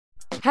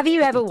Have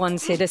you ever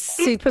wanted a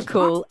super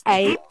cool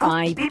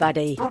AI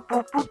buddy?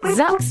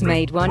 Zuck's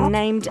made one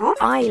named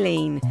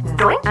Eileen.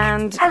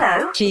 And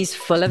she's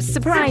full of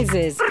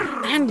surprises.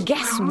 And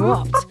guess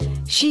what?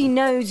 She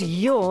knows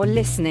you're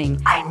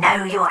listening. I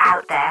know you're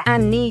out there.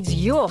 And needs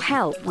your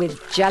help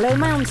with Jello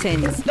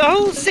Mountains. The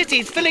whole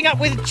city's filling up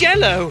with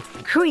Jello.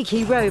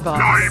 Creaky robots.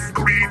 Lime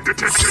green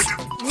detected.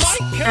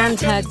 And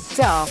her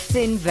daft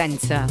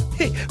inventor.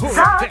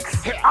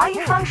 Zucks, are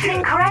you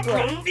functioning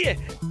correctly?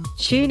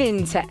 Tune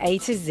in to A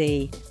to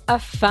Z, a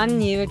fun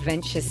new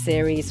adventure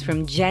series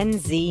from Gen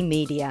Z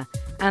Media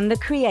and the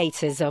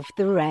creators of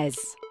The Res.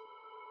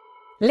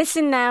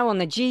 Listen now on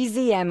the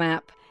GZM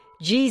app,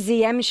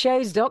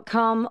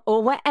 gzmshows.com,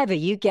 or wherever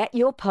you get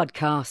your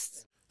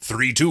podcasts.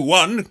 3, 2,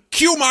 1,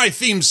 cue my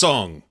theme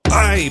song.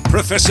 I,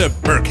 Professor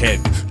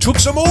Burkhead, took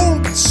some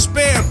old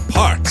spare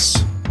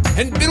parts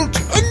and built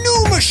a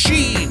new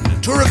machine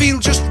to reveal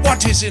just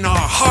what is in our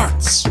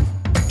hearts,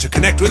 to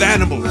connect with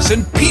animals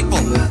and people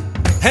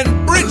and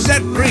bridge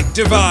that great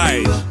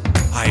divide.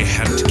 I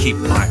had to keep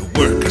my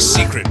work a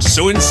secret,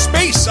 so in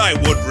space I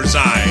would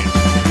reside.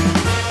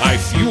 I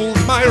fueled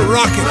my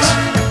rocket,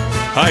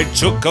 I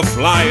took a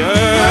flyer,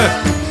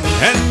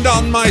 and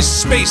on my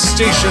space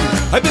station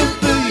I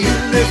built the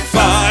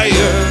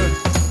unifier.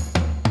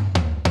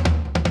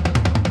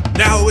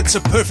 Now it's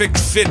a perfect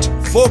fit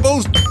for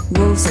both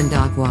wolves and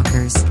dog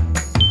walkers.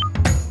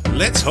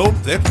 Let's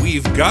hope that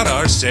we've got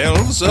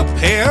ourselves a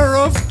pair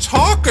of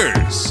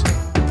talkers.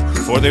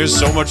 For there's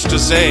so much to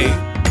say,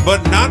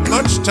 but not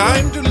much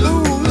time to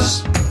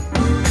lose.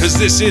 'Cause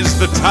this is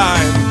the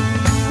time.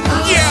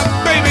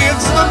 Yeah, baby,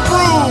 it's the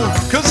groove.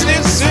 'Cause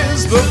this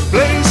is the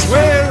place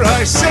where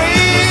I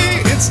say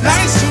it's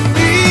nice to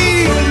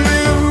meet you.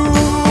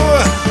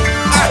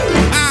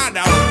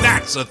 Now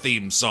that's a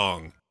theme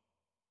song.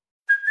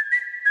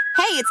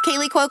 Hey, it's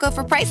Kaylee Cuoco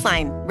for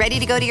Priceline. Ready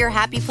to go to your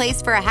happy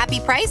place for a happy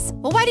price?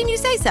 Well, why didn't you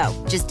say so?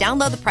 Just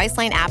download the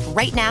Priceline app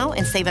right now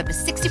and save up to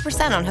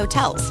 60% on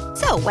hotels.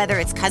 So whether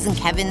it's Cousin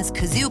Kevin's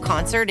Kazoo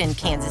Concert in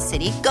Kansas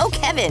City, go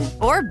Kevin,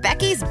 or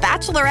Becky's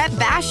Bachelorette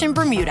Bash in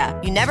Bermuda,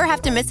 you never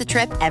have to miss a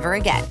trip ever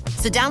again.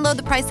 So download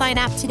the Priceline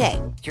app today.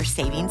 Your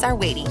savings are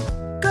waiting.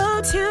 Go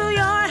to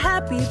your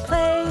happy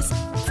place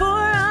for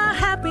a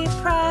happy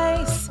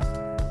price.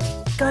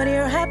 Go to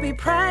your happy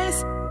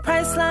price,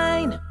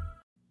 Priceline.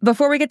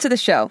 Before we get to the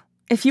show,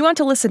 if you want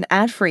to listen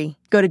ad-free,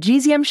 go to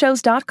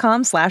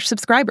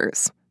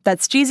gzmshows.com/subscribers.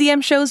 That's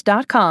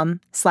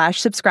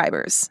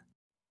gzmshows.com/subscribers.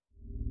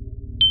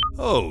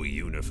 Oh,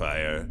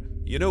 Unifier.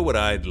 You know what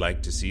I'd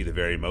like to see the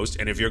very most?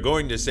 And if you're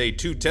going to say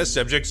 2 test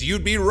subjects,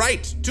 you'd be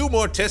right. 2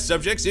 more test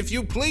subjects, if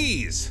you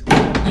please.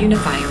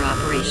 Unifier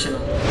operational.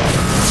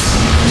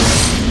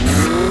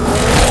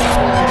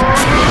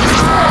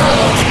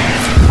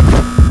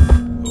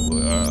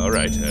 All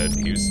right,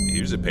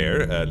 here's a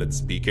pair. Let's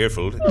be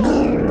careful.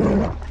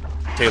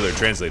 Taylor,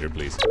 translator,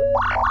 please.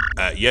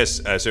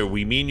 Yes, sir,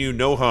 we mean you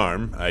no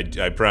harm.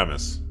 I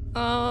promise.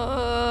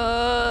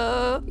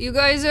 You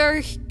guys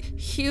are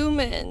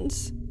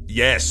humans.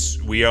 Yes,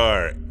 we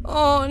are.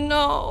 Oh,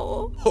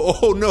 no.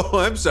 Oh, no,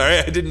 I'm sorry.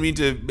 I didn't mean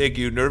to make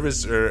you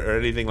nervous or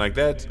anything like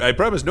that. I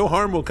promise no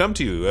harm will come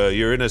to you.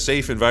 You're in a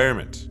safe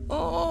environment.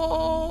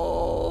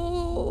 Oh.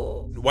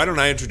 Why don't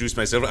I introduce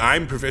myself?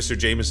 I'm Professor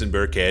Jameson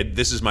Burkhead.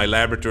 This is my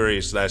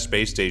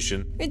laboratory/space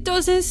station. It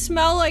doesn't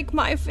smell like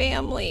my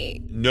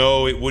family.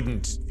 No, it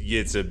wouldn't.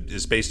 It's a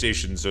space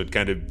station, so it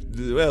kind of,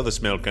 well, the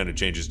smell kind of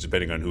changes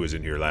depending on who was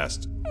in here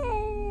last.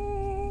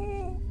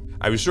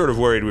 I was sort of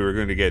worried we were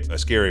going to get a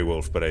scary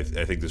wolf, but I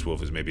think this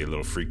wolf is maybe a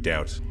little freaked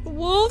out.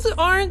 Wolves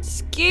aren't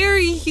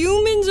scary.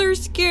 Humans are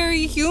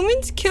scary.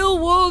 Humans kill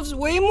wolves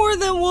way more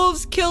than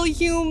wolves kill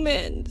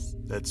humans.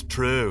 That's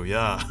true,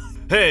 yeah.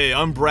 Hey,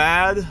 I'm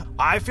Brad.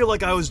 I feel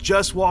like I was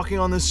just walking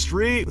on the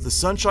street with the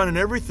sunshine and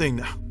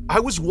everything. I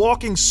was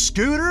walking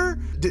Scooter?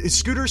 Is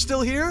Scooter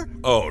still here?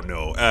 Oh,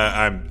 no.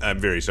 I'm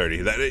very sorry to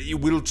hear that.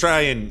 We'll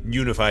try and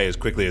unify as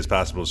quickly as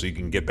possible so you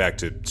can get back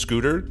to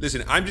Scooter.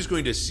 Listen, I'm just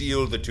going to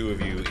seal the 2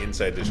 of you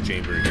inside this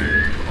chamber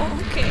here.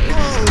 Okay.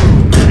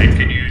 Hey,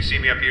 can you see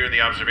me up here in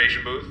the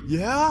observation booth?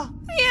 Yeah?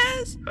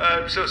 Yes.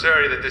 I'm so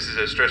sorry that this is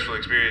a stressful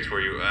experience for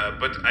you,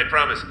 but I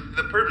promise,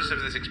 the purpose of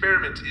this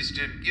experiment is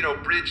to,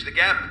 bridge the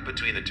gap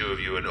between the 2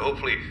 of you and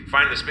hopefully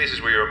find the spaces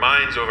where your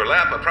minds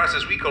overlap, a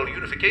process we call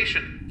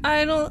unification.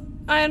 I'm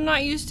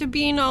not used to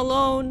being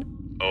alone.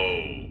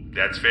 Oh,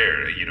 that's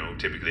fair.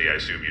 Typically I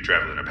assume you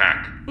travel in a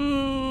pack.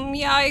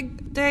 Yeah,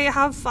 they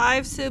have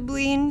 5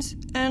 siblings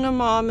and a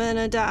mom and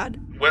a dad.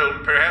 Well,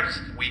 perhaps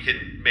we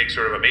can make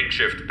sort of a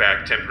makeshift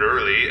pack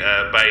temporarily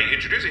by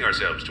introducing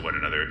ourselves to one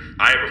another.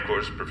 I am, of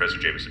course, Professor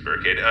Jameson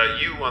Burkhead.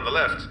 You on the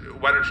left.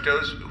 Why don't you tell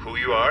us who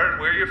you are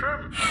and where you're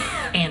from?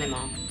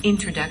 Animal.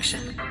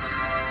 Introduction.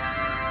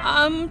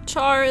 I'm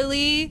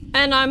Charlie,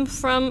 and I'm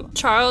from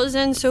Charles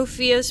and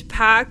Sophia's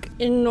pack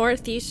in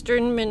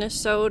northeastern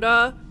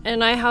Minnesota,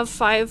 and I have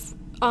 5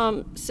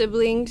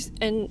 siblings,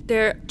 and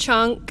they're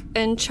Chunk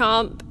and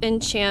Chomp and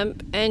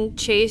Champ and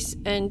Chase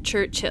and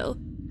Churchill.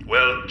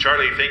 Well,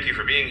 Charlie, thank you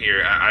for being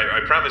here. I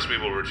promise we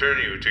will return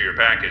you to your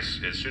pack as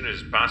soon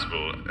as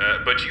possible.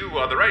 But you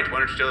on the right, why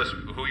don't you tell us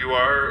who you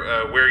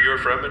are, where you're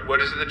from, and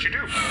what is it that you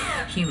do?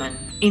 Human.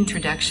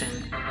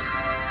 Introduction.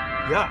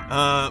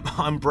 Yeah,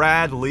 I'm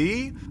Brad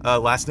Lee,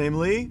 last name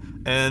Lee,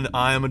 and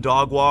I am a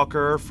dog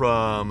walker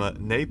from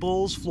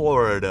Naples,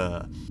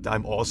 Florida.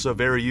 I'm also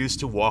very used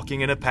to walking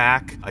in a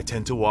pack. I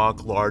tend to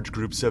walk large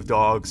groups of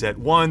dogs at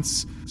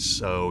once,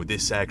 so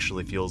this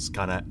actually feels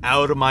kind of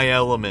out of my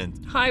element.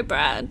 Hi,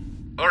 Brad.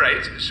 All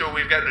right, so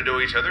we've gotten to know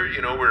each other.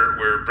 You know,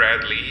 we're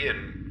Brad Lee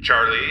and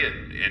Charlie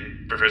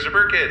and Professor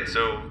Burkhead,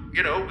 so,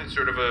 you know, it's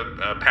sort of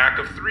a pack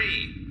of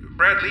three.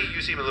 Bradley,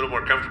 you seem a little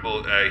more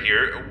comfortable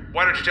here.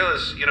 Why don't you tell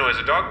us, you know, as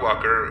a dog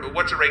walker,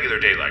 what's a regular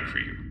day like for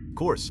you? Of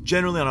course.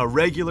 Generally on a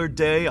regular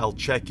day, I'll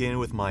check in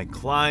with my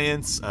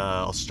clients.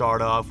 I'll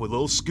start off with a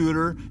little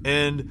Scooter,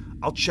 and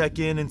I'll check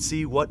in and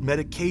see what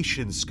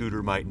medication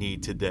Scooter might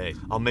need today.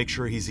 I'll make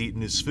sure he's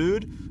eaten his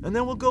food, and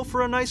then we'll go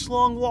for a nice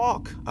long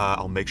walk.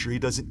 I'll make sure he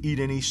doesn't eat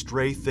any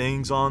stray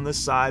things on the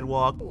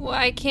sidewalk.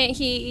 Why can't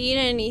he eat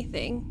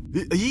anything?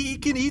 He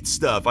can eat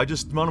stuff. I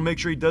just want to make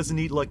sure he doesn't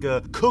eat like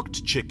a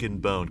cooked chicken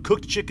bone.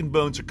 Cooked chicken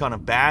bones are kind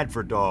of bad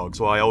for dogs,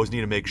 so I always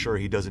need to make sure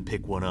he doesn't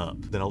pick one up.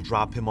 Then I'll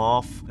drop him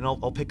off, and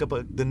I'll pick up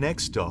the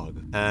next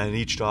dog. And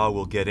each dog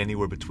will get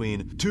anywhere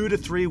between 2 to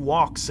 3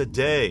 walks a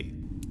day.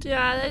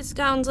 Yeah, that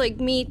sounds like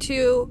me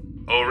too.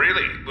 Oh,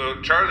 really?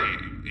 Well, Charlie,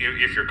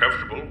 if you're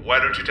comfortable, why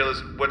don't you tell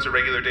us what's a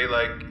regular day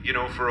like, you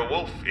know, for a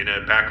wolf in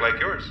a pack like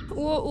yours?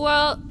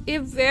 Well,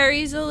 it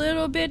varies a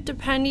little bit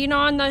depending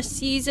on the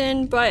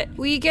season, but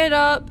we get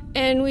up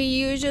and we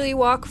usually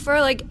walk for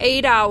like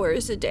 8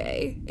 hours a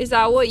day. Is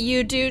that what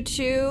you do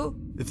too?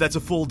 If that's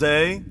a full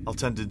day, I'll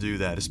tend to do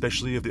that,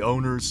 especially if the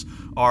owners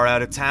are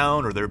out of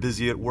town or they're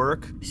busy at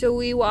work. So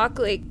we walk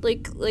like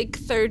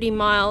 30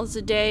 miles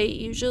a day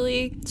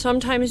usually,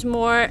 sometimes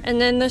more.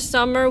 And then the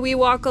summer we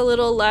walk a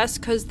little less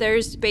because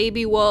there's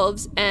baby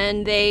wolves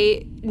and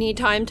they need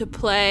time to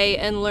play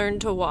and learn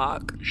to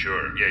walk.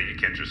 Sure, yeah, you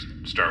can't just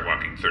start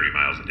walking 30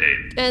 miles a day.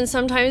 And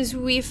sometimes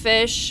we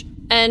fish,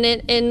 and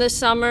in the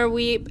summer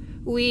we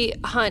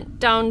hunt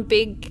down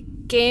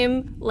big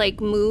game like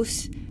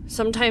moose.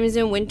 Sometimes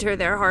in winter,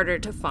 they're harder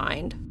to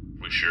find.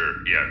 Well,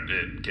 sure. Yeah,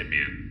 it can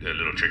be a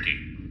little tricky.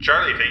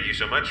 Charlie, thank you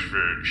so much for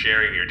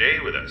sharing your day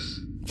with us.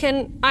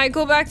 Can I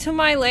go back to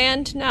my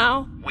land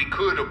now? We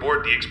could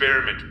abort the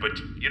experiment, but,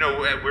 you know,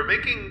 we're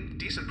making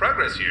decent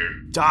progress here.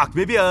 Doc,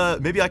 maybe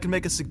I can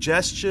make a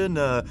suggestion.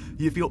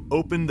 If you'll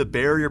open the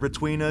barrier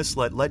between us,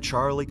 let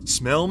Charlie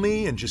smell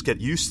me and just get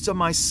used to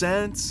my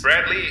scent.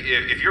 Bradley,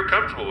 if you're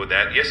comfortable with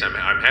that, yes, I'm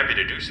happy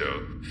to do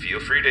so.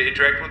 Feel free to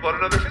interact with one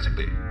another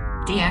physically.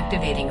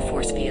 Deactivating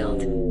force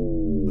field.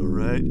 All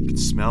right, you can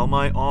smell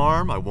my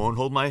arm. I won't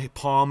hold my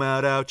palm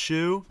out at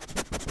you.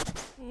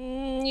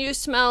 You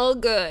smell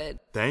good.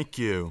 Thank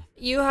you.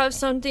 You have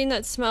something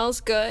that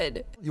smells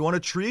good. You want a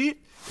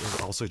treat?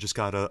 I've also just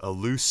got a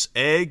loose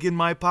egg in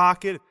my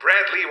pocket.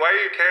 Bradley, why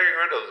are you carrying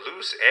around a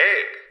loose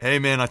egg? Hey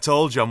man, I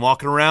told you, I'm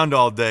walking around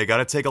all day.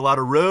 Gotta take a lot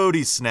of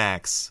roadie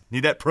snacks.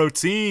 Need that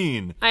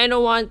protein. I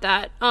don't want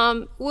that.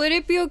 Would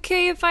it be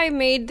okay if I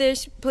made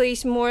this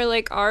place more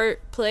like our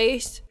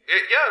place?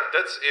 Yeah,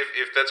 that's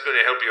if that's going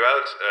to help you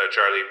out,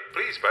 Charlie,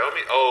 please, by all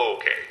means. Oh,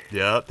 okay.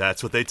 Yeah,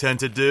 that's what they tend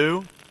to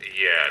do.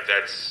 Yeah,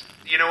 that's...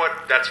 You know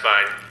what? That's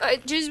fine.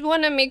 I just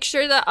want to make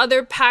sure that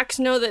other packs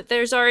know that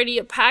there's already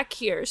a pack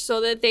here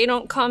so that they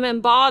don't come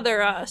and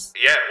bother us.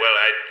 Yeah, well,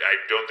 I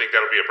don't think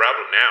that'll be a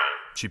problem now.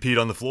 She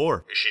peed on the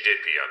floor. She did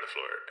pee on the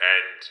floor.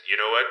 And you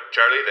know what,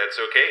 Charlie? That's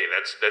okay.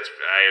 That's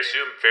I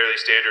assume, fairly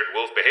standard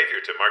wolf behavior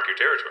to mark your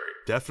territory.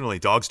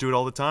 Definitely. Dogs do it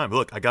all the time.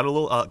 Look, I got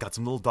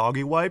some little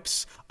doggy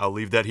wipes. I'll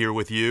leave that here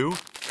with you.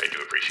 I do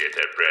appreciate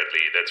that,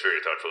 Bradley. That's very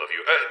thoughtful of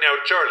you. Now,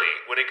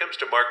 Charlie, when it comes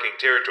to marking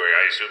territory,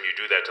 I assume you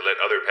do that to let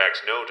other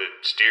packs know to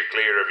steer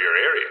clear of your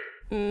area.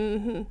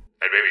 Mm-hmm.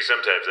 And maybe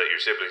sometimes let your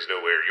siblings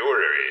know where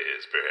your area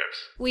is,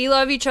 perhaps. We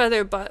love each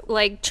other, but,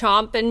 like,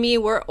 Chomp and me,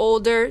 we're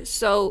older,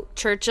 so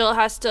Churchill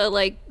has to,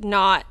 like,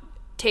 not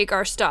take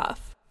our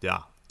stuff.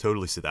 Yeah,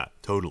 totally see that.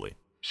 Totally.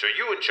 So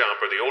you and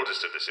Chomp are the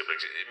oldest of the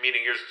siblings,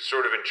 meaning you're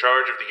sort of in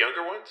charge of the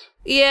younger ones?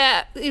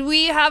 Yeah,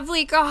 we have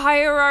like a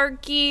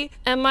hierarchy,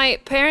 and my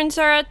parents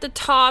are at the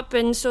top,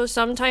 and so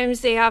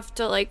sometimes they have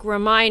to like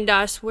remind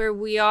us where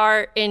we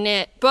are in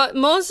it. But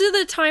most of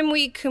the time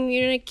we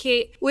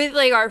communicate with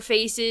like our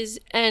faces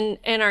and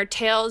our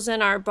tails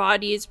and our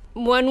bodies.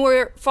 When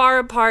we're far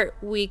apart,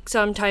 we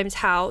sometimes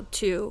howl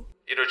too.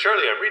 You know,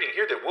 Charlie, I'm reading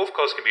here that wolf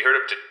calls can be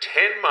heard up to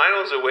 10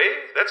 miles away.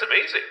 That's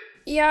amazing.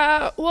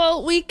 Yeah,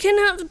 well, we can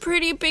have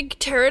pretty big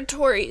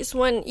territories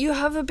when you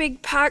have a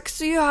big pack,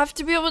 so you have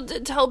to be able to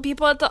tell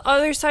people at the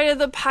other side of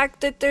the pack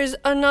that there's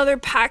another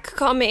pack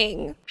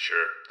coming.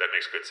 Sure, that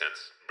makes good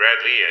sense.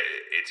 Bradley,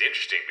 it's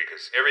interesting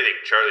because everything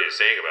Charlie is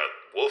saying about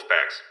wolf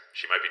packs,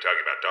 she might be talking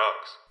about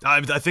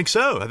dogs. I think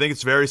so. I think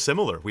it's very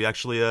similar. We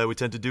actually, we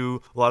tend to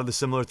do a lot of the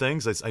similar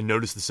things. I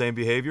noticed the same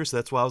behavior, so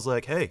that's why I was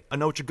like, hey, I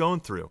know what you're going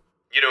through.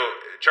 You know,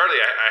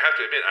 Charlie, I have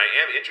to admit, I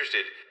am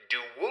interested. Do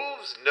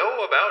wolves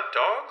know about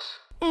dogs?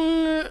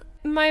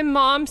 My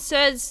mom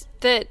says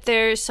that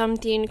there's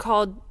something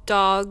called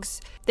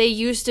dogs. They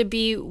used to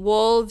be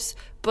wolves,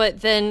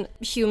 but then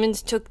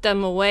humans took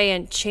them away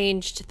and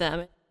changed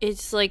them.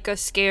 It's like a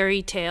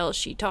scary tale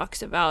she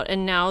talks about,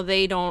 and now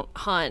they don't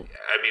hunt.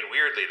 I mean,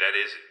 weirdly, that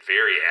is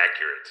very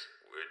accurate.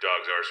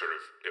 Dogs are sort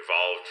of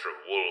evolved from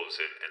wolves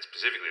and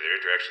specifically their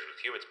interactions with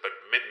humans, but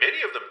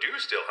many of them do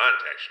still hunt,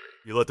 actually.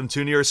 You let them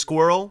too near a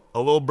squirrel, a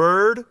little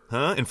bird,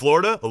 huh? In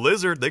Florida, a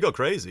lizard, they go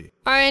crazy.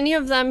 Are any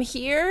of them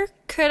here?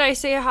 Could I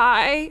say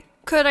hi?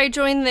 Could I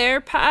join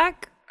their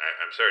pack?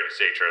 I'm sorry to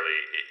say,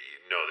 Charlie,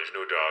 no, there's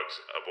no dogs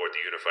aboard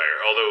the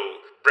Unifier. Although,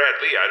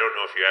 Bradley, I don't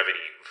know if you have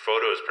any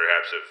photos,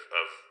 perhaps,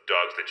 of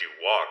dogs that you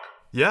walk.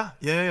 Yeah.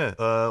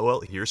 Well,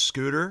 here's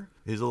Scooter.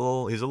 He's a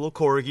little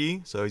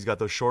corgi, so he's got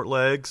those short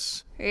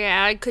legs.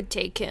 Yeah, I could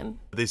take him.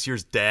 This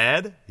here's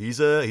Dad. He's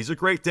a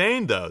Great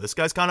Dane, though. This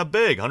guy's kind of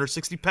big,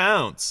 160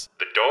 pounds.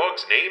 The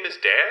dog's name is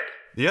Dad?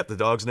 Yep, the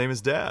dog's name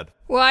is Dad.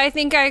 Well, I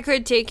think I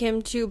could take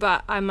him too,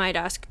 but I might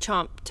ask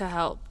Chomp to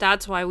help.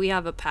 That's why we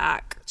have a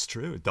pack. It's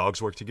true.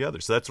 Dogs work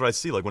together. So that's what I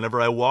see. Like, whenever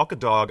I walk a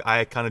dog,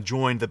 I kind of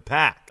join the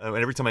pack. And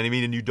every time I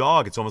meet a new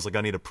dog, it's almost like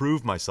I need to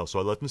prove myself. So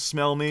I let them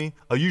smell me.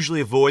 I usually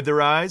avoid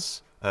their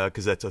eyes,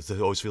 because that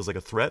always feels like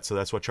a threat. So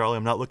that's why, Charlie,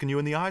 I'm not looking you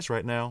in the eyes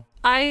right now.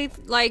 I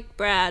like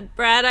Brad.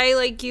 Brad, I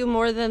like you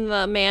more than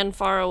the man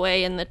far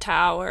away in the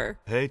tower.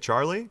 Hey,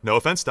 Charlie. No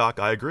offense, Doc.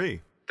 I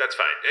agree. That's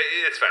fine.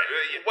 It's fine.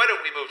 Why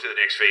don't we move to the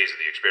next phase of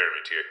the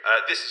experiment here?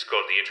 This is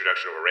called the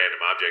introduction of a random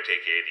object,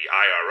 aka the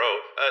IRO.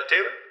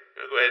 Taylor, you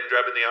want to go ahead and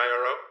drop in the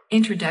IRO?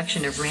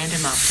 Introduction of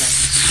random object.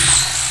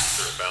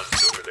 Sort of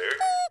bounces over there.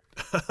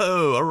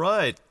 Oh, all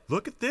right.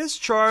 Look at this,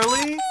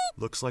 Charlie.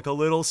 Looks like a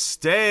little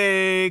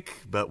steak,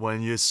 but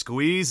when you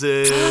squeeze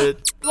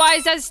it... Why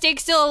is that steak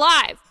still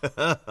alive?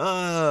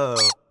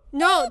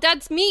 No,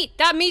 that's meat.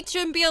 That meat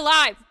shouldn't be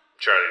alive.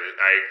 Charlie,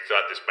 I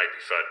thought this might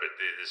be fun, but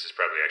this is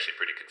probably actually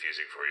pretty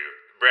confusing for you.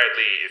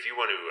 Bradley, if you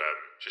want to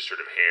just sort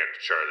of hand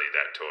Charlie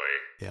that toy.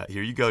 Yeah,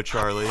 here you go,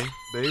 Charlie.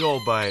 Big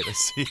old bite. I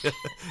see.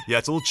 Yeah,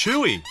 it's a little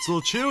chewy. It's a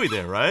little chewy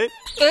there, right?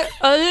 It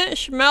doesn't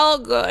smell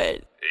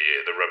good.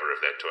 Yeah, the rubber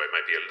of that toy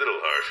might be a little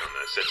harsh on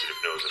the sensitive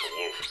nose of a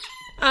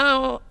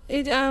wolf.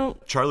 I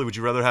don't. Charlie, would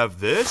you rather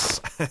have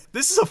this?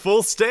 This is a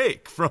full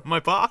steak from my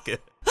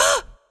pocket.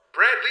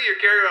 Bradley, you're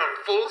carrying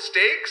on full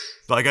steaks?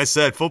 Like I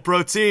said, full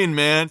protein,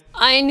 man.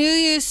 I knew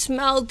you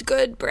smelled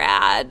good,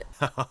 Brad.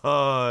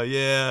 Oh,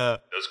 yeah.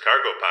 Those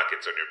cargo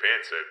pockets on your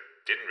pants, I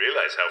didn't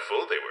realize how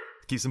full they were.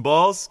 Keep some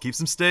balls, keep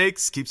some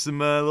steaks, keep some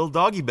little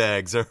doggy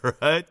bags, all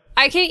right?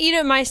 I can eat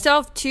it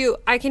myself, too.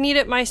 I can eat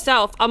it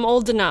myself. I'm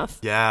old enough.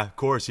 Yeah, of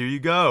course. Here you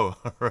go,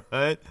 all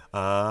right?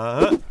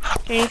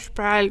 Thanks,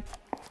 Brad.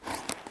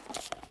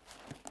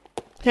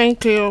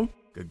 Thank you.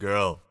 Good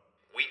girl.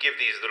 We give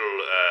these little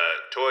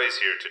toys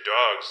here to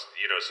dogs,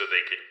 so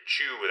they can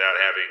chew without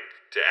having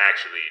to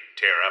actually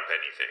tear up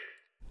anything.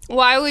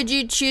 Why would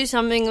you choose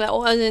something that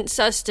wasn't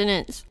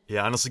sustenance?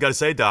 Yeah, honestly gotta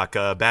say, Doc,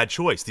 bad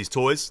choice. These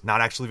toys, not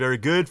actually very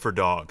good for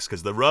dogs,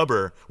 because the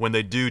rubber, when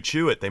they do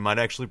chew it, they might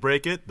actually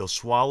break it, they'll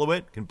swallow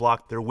it, can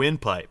block their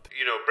windpipe.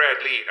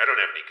 Bradley, I don't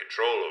have any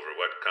control over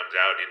what comes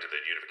out into the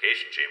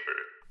unification chamber.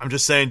 I'm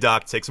just saying,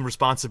 Doc, take some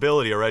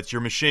responsibility, all right? It's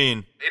your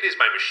machine. It is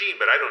my machine,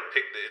 but I don't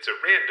pick it's a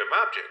random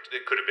object.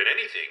 It could have been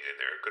anything in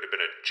there. It could have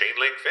been a chain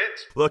link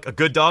fence. Look, a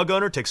good dog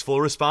owner takes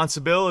full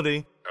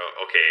responsibility.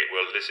 Oh, okay.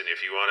 Well, listen, if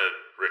you want to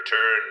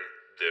return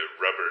the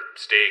rubber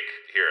steak,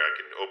 here, I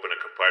can open a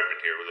compartment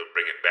here. We'll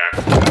bring it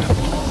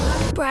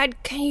back.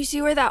 Brad, can you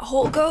see where that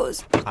hole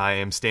goes? I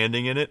am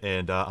standing in it,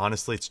 and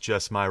honestly, it's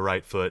just my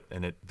right foot,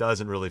 and it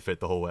doesn't really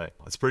fit the whole way.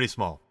 It's pretty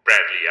small.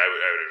 Bradley, I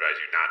would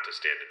advise you not to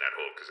stand in that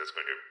hole, because that's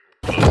going to...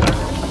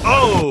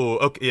 Oh,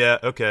 okay, yeah,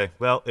 okay.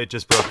 Well, it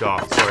just broke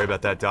off. Sorry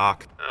about that,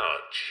 Doc. Oh,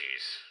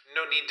 jeez.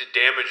 No need to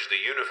damage the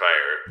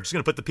unifier. I'm just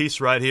gonna put the piece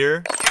right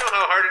here. You know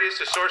how hard it is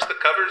to source the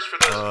covers for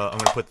those? I'm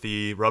gonna put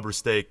the rubber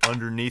steak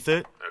underneath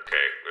it.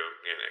 Okay, well,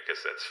 I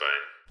guess that's fine.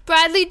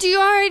 Bradley, do you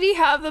already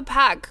have a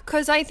pack?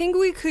 Because I think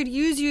we could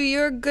use you.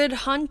 You're a good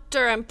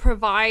hunter and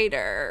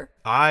provider.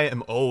 I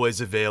am always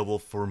available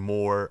for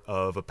more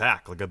of a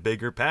pack, like a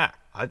bigger pack.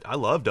 I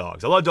love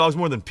dogs. I love dogs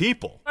more than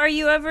people. Are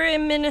you ever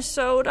in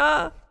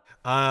Minnesota?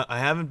 I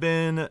haven't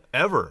been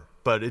ever,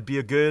 but it'd be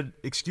a good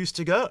excuse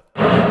to go.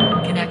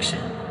 Connection.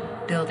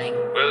 Building.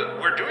 Well,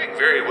 we're doing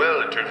very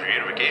well in terms of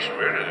unification.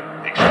 We're at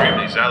an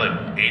extremely solid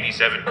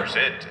 87%,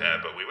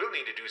 but we will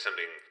need to do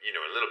something,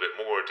 a little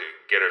bit more to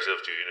get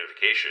ourselves to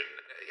unification.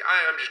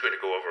 I'm just going to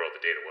go over all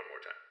the data one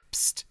more time.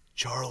 Psst,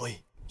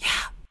 Charlie.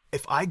 Yeah?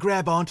 If I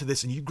grab onto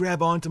this and you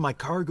grab onto my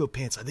cargo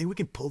pants, I think we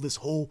can pull this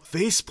whole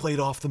faceplate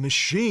off the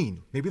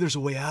machine. Maybe there's a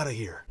way out of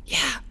here.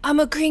 Yeah, I'm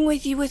agreeing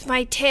with you with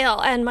my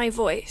tail and my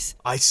voice.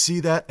 I see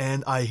that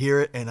and I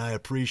hear it and I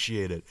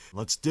appreciate it.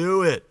 Let's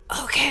do it.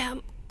 Okay,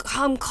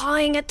 I'm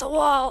clawing at the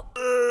wall.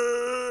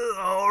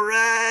 All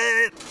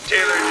right.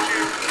 Taylor, did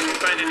you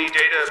find any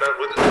data about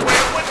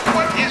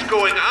what is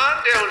going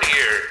on down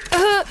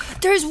here?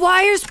 There's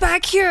wires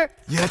back here.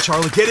 Yeah,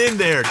 Charlie, get in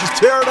there. Just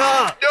tear it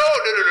up. No.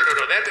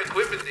 That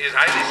equipment is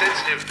highly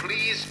sensitive.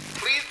 Please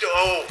don't.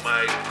 Oh,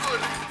 my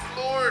good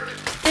Lord.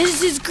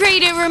 This is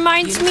great. It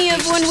reminds me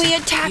of when we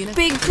attack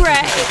Big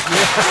Prey.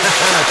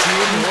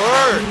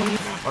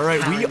 Teamwork. All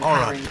right, we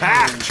are a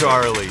pack,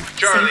 Charlie.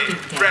 Charlie,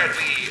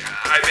 Bradley,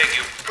 I beg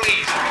you,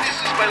 please. This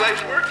is my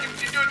life's work.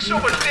 You're doing so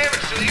much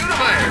damage to the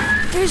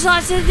Unifier. There's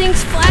lots of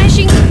things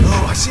flashing.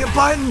 Oh, I see a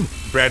button.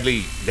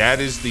 Bradley, that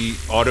is the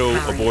auto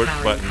abort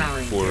button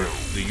for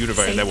the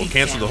Unifier, and that will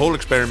cancel the whole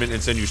experiment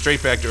and send you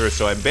straight back to Earth.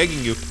 So I'm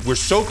begging you, we're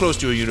so close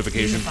to a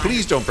unification,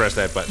 please don't press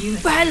that button.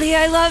 Bradley,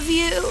 I love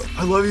you.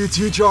 I love you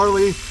too,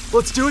 Charlie.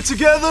 Let's do it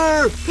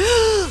together.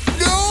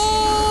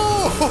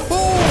 No!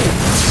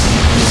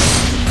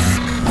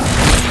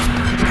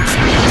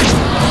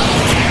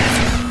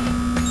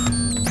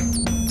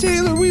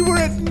 Taylor, we were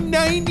at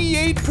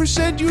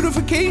 98%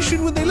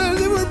 unification when they left.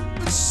 They were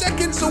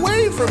seconds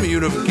away from a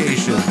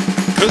unification.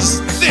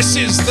 'Cause this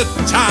is the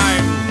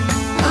time.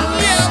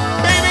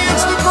 Yeah, baby,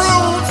 it's the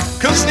groove.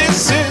 'Cause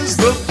this is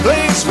the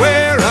place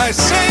where I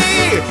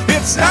say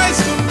it's nice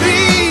to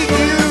meet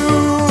you.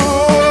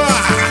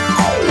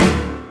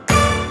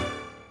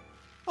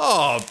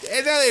 Oh,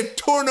 and now they've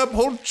torn up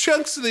whole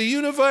chunks of the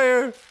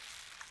Unifier.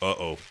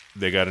 Uh-oh,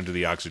 they got into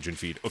the oxygen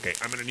feed. Okay,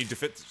 I'm gonna need to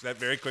fix that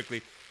very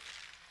quickly.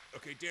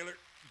 Okay, Taylor,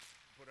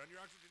 put on your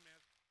oxygen mask.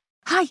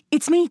 Hi,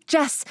 it's me,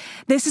 Jess.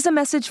 This is a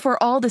message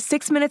for all the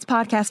 6 Minutes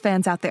podcast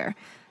fans out there.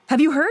 Have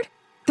you heard?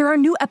 There are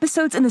new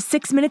episodes in the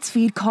 6 Minutes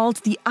feed called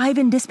the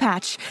Ivan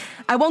Dispatch.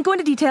 I won't go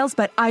into details,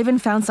 but Ivan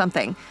found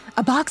something.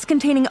 A box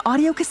containing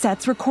audio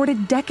cassettes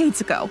recorded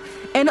decades ago.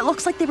 And it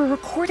looks like they were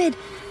recorded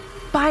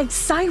by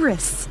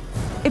Cyrus.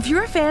 If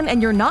you're a fan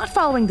and you're not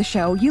following the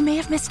show, you may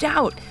have missed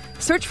out.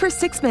 Search for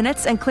 6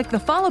 Minutes and click the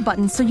follow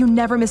button so you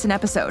never miss an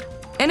episode.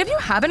 And if you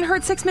haven't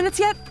heard 6 Minutes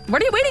yet, what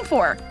are you waiting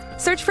for?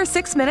 Search for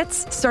 6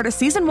 Minutes, start a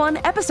Season 1,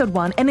 Episode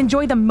 1, and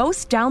enjoy the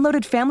most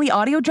downloaded family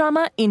audio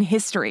drama in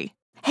history.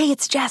 Hey,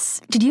 it's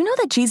Jess. Did you know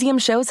that GZM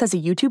Shows has a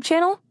YouTube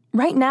channel?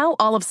 Right now,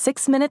 all of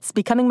 6 Minutes,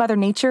 Becoming Mother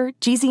Nature,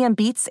 GZM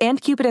Beats, and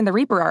Cupid and the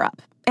Reaper are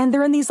up. And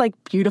they're in these,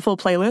 beautiful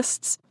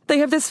playlists. They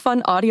have this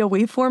fun audio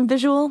waveform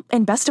visual,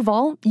 and best of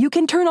all, you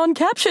can turn on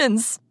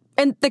captions.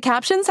 And the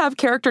captions have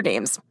character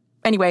names.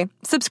 Anyway,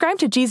 subscribe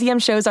to GZM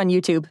Shows on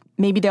YouTube.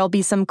 Maybe there'll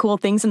be some cool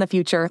things in the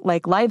future,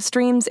 like live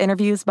streams,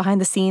 interviews,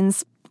 behind the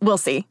scenes. We'll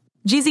see.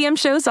 GZM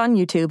Shows on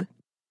YouTube.